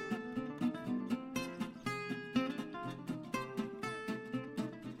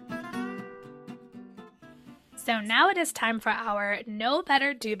 So now it is time for our Know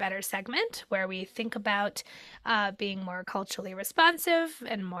Better, Do Better segment, where we think about being more culturally responsive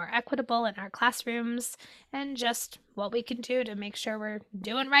and more equitable in our classrooms and just what we can do to make sure we're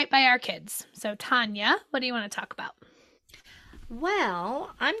doing right by our kids. So, Tanya, what do you want to talk about?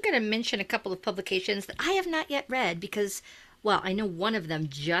 Well, I'm going to mention a couple of publications that I have not yet read because, well, I know one of them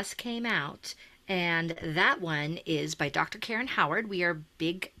just came out, and that one is by Dr. Karen Howard. We are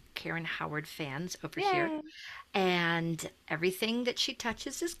big Karen Howard fans over here, Yay. and everything that she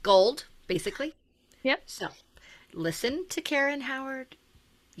touches is gold, basically. Yep. So listen to Karen Howard.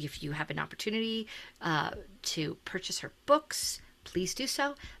 If you have an opportunity to purchase her books, please do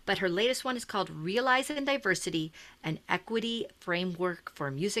so. But her latest one is called Realizing Diversity, an Equity Framework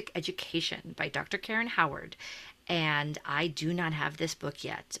for Music Education by Dr. Karen Howard. And I do not have this book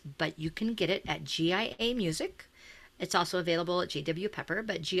yet, but you can get it at GIA Music. It's also available at JW Pepper,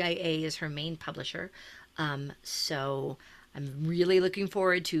 but GIA is her main publisher. So I'm really looking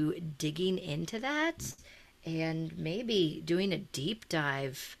forward to digging into that and maybe doing a deep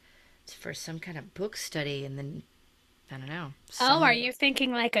dive for some kind of book study and then I don't know, Oh, are summer. you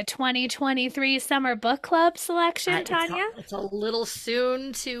thinking like a 2023 summer book club selection, Tanya? It's a little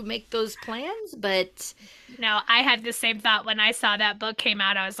soon to make those plans, but No, I had the same thought when I saw that book came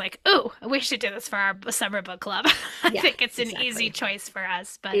out. I was like, "Ooh, we should do this for our summer book club." I yeah, think it's an easy exactly. choice for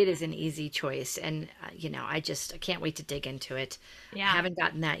us, but It is an easy choice, and I can't wait to dig into it. I yeah. haven't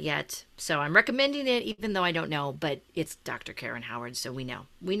gotten that yet, so I'm recommending it, even though I don't know. But it's Dr. Karen Howard, so we know.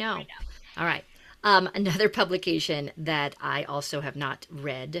 We I know. know. All right. Another publication that I also have not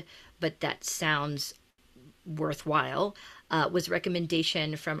read, but that sounds worthwhile, was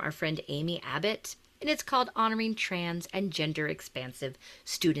recommendation from our friend Amy Abbott, and it's called Honoring Trans and Gender Expansive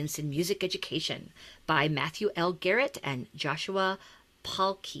Students in Music Education by Matthew L. Garrett and Joshua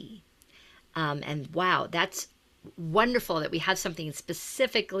Palkey. And wow, that's wonderful that we have something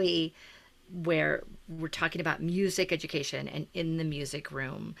specifically where we're talking about music education and in the music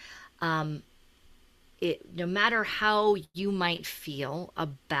room. No matter how you might feel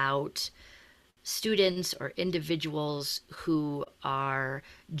about students or individuals who are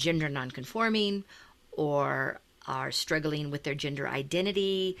gender nonconforming or are struggling with their gender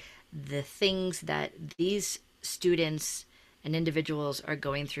identity, the things that these students and individuals are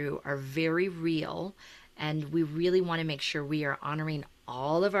going through are very real. And we really want to make sure we are honoring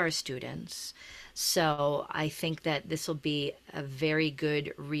all of our students. So I think that this will be a very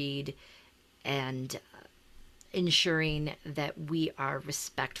good read and ensuring that we are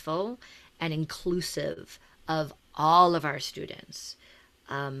respectful and inclusive of all of our students.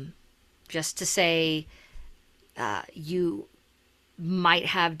 Just to say, You might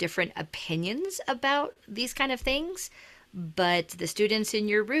have different opinions about these kind of things, but the students in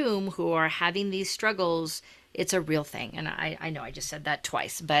your room who are having these struggles, it's a real thing. And I know I just said that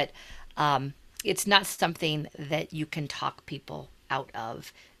twice, but it's not something that you can talk people out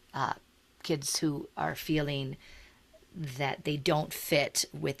of. Kids who are feeling that they don't fit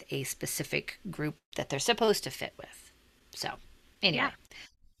with a specific group that they're supposed to fit with. So, Yeah. anyway,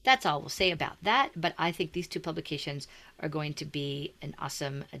 that's all we'll say about that. But I think these two publications are going to be an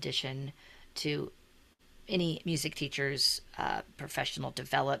awesome addition to any music teacher's professional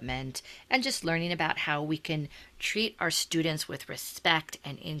development and just learning about how we can treat our students with respect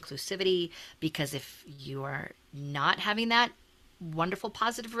and inclusivity. Because if you are not having that wonderful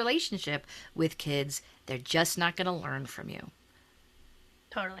positive relationship with kids, they're just not going to learn from you.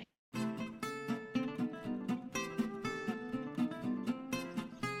 Totally.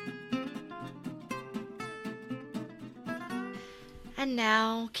 And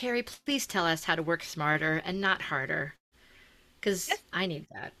now, Carrie, please tell us how to work smarter and not harder, because I need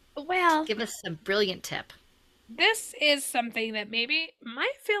that. Well, Give us a brilliant tip. this is something that maybe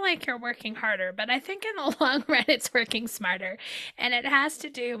might feel like you're working harder, but I think in the long run it's working smarter. And it has to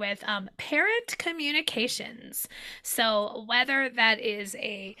do with parent communications. So whether that is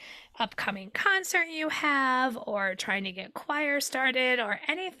a upcoming concert you have or trying to get choir started or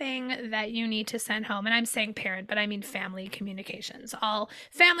anything that you need to send home, and I'm saying parent, but I mean family communications, all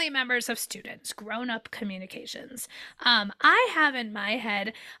family members of students, grown-up communications. I have in my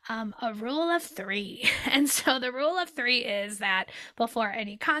head a rule of three. And so the rule of three is that before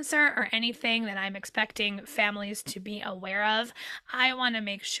any concert or anything that I'm expecting families to be aware of, I want to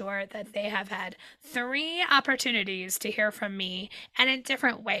make sure that they have had three opportunities to hear from me and in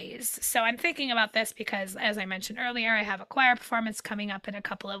different ways. So I'm thinking about this because, as I mentioned earlier, I have a choir performance coming up in a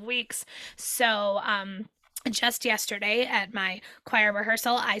couple of weeks. So, just yesterday at my choir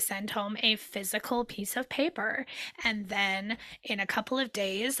rehearsal, I sent home a physical piece of paper. And then in a couple of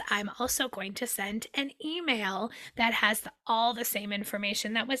days, I'm also going to send an email that has all the same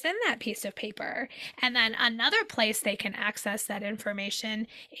information that was in that piece of paper. And then another place they can access that information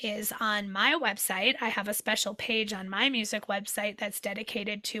is on my website. I have a special page on my music website that's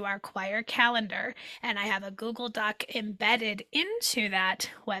dedicated to our choir calendar. And I have a Google Doc embedded into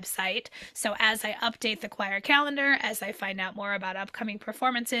that website. So as I update the choir calendar, as I find out more about upcoming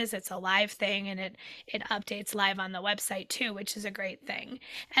performances, it's a live thing and it updates live on the website too, which is a great thing.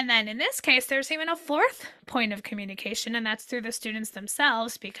 And then in this case, there's even a fourth point of communication, and that's through the students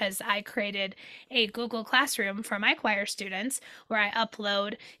themselves, because I created a Google Classroom for my choir students where I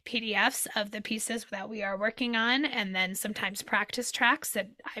upload PDFs of the pieces that we are working on, and then sometimes practice tracks that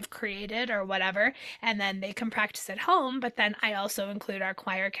I've created or whatever, and then they can practice at home. But then I also include our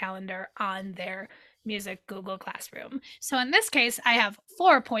choir calendar on their music Google Classroom. So in this case, I have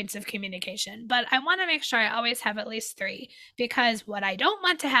 4 points of communication, but I want to make sure I always have at least three, because what I don't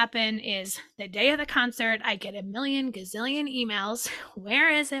want to happen is the day of the concert, I get a million gazillion emails.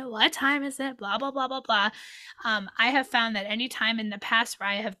 Where is it? What time is it? Blah, blah, blah, blah, blah. I have found that any time in the past where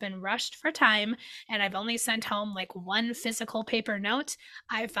I have been rushed for time and I've only sent home like one physical paper note,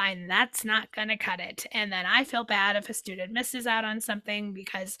 I find that's not going to cut it. And then I feel bad if a student misses out on something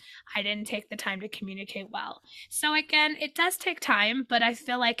because I didn't take the time to communicate well. So again, it does take time, but I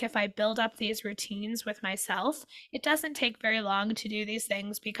feel like if I build up these routines with myself, it doesn't take very long to do these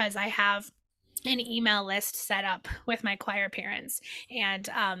things because I have an email list set up with my choir parents, and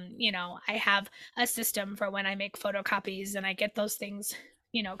I have a system for when I make photocopies and I get those things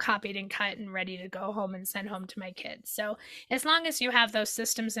copied and cut and ready to go home and send home to my kids. So as long as you have those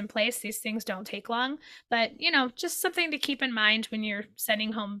systems in place, these things don't take long. But just something to keep in mind when you're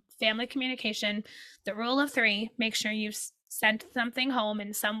sending home family communication. The rule of three: make sure you've sent something home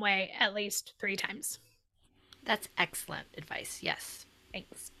in some way at least 3 times. That's excellent advice. Yes.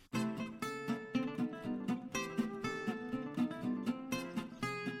 Thanks.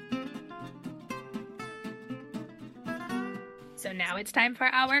 So now it's time for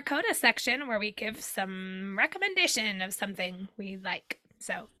our Coda section where we give some recommendation of something we like.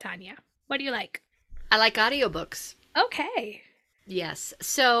 So, Tanya, what do you like? I like audiobooks. Okay. Yes.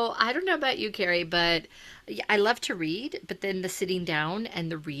 So I don't know about you, Carrie, but I love to read, but then the sitting down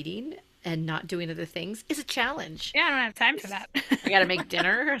and the reading and not doing other things is a challenge. Yeah, I don't have time for that. I got to make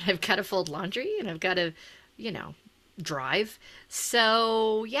dinner, and I've got to fold laundry, and I've got to, you know, drive.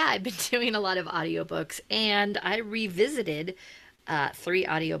 So, yeah, I've been doing a lot of audiobooks, and I revisited three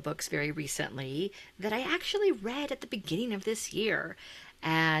audiobooks very recently that I actually read at the beginning of this year.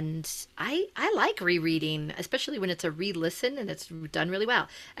 And I like rereading, especially when it's a re-listen and it's done really well.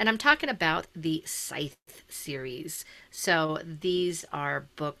 And I'm talking about the Scythe series. So these are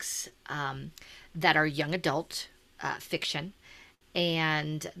books that are young adult fiction,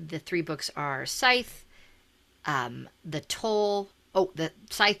 and the three books are Scythe, the Toll, the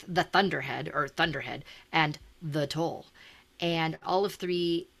Scythe, the Thunderhead, and the Toll. And all of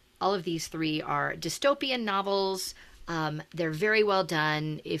these three are dystopian novels. They're very well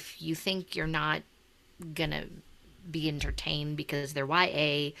done. If you think you're not gonna be entertained because they're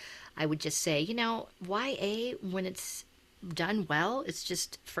YA, I would just say, YA, when it's done well, it's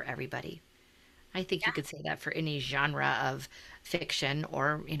just for everybody. I think you Yeah. could say that for any genre of fiction,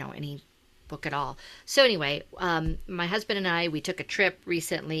 or, any book at all. So anyway, my husband and I, we took a trip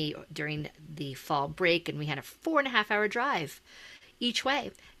recently during the fall break, and we had a 4.5 hour drive each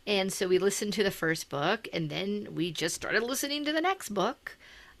way. And so we listened to the first book, and then we just started listening to the next book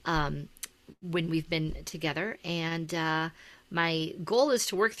when we've been together. And my goal is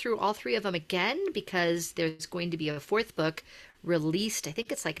to work through all three of them again, because there's going to be a fourth book released. I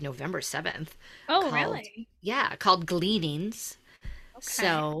think it's like November 7th, Oh, called, really? yeah, called Gleanings. Okay.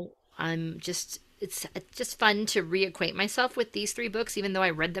 So it's just fun to reacquaint myself with these three books, even though I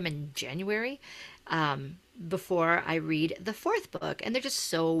read them in January, before I read the fourth book. And they're just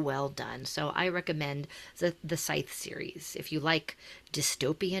so well done. So I recommend the Scythe series. If you like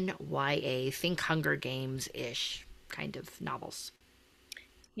dystopian YA, think Hunger Games ish kind of novels.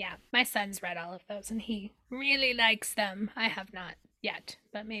 Yeah, my son's read all of those and he really likes them. I have not yet,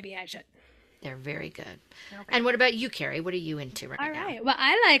 but maybe I should. They're very good. Okay. And what about you, Carrie? What are you into All right now? right. Well,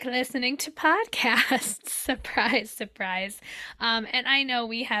 I like listening to podcasts. Surprise, surprise. And I know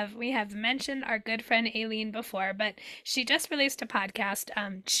we have mentioned our good friend Aileen before, but she just released a podcast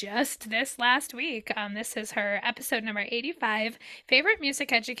just this last week. This is her episode number 85, favorite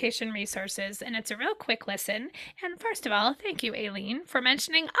music education resources, and it's a real quick listen. And first of all, thank you, Aileen, for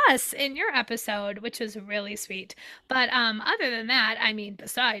mentioning us in your episode, which was really sweet. But other than that, I mean,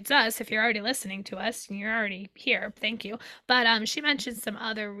 besides us, if you're already listening to us, you're already here. Thank you. But she mentioned some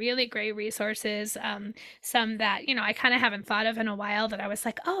other really great resources, some that I kind of haven't thought of in a while that I was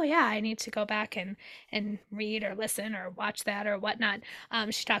like, oh yeah, I need to go back and read or listen or watch that or whatnot.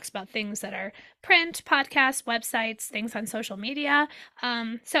 She talks about things that are print, podcasts, websites, things on social media.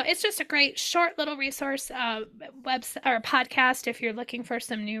 So it's just a great short little resource website or podcast if you're looking for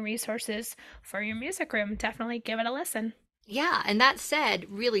some new resources for your music room. Definitely give it a listen. Yeah, and that said,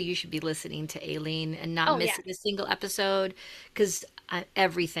 really, you should be listening to Aileen and not Oh yeah. missing a single episode, because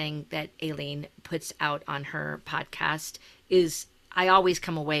everything that Aileen puts out on her podcast is, I always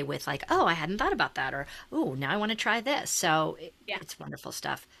come away with like, oh, I hadn't thought about that, or oh, now I want to try this. So Yeah. it's wonderful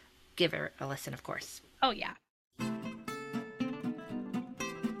stuff. Give her a listen, of course. Oh yeah.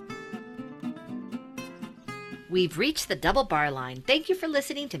 We've reached the double bar line. Thank you for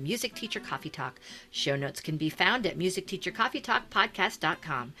listening to Music Teacher Coffee Talk. Show notes can be found at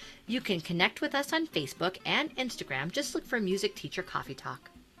musicteachercoffeetalkpodcast.com. You can connect with us on Facebook and Instagram. Just look for Music Teacher Coffee Talk.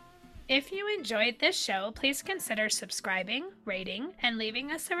 If you enjoyed this show, please consider subscribing, rating, and leaving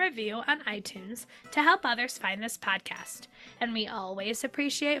us a review on iTunes to help others find this podcast. And we always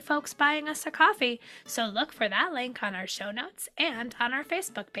appreciate folks buying us a coffee, so look for that link on our show notes and on our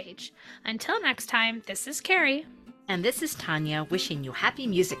Facebook page. Until next time, this is Carrie. And this is Tanya wishing you happy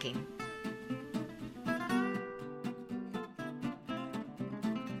musicking.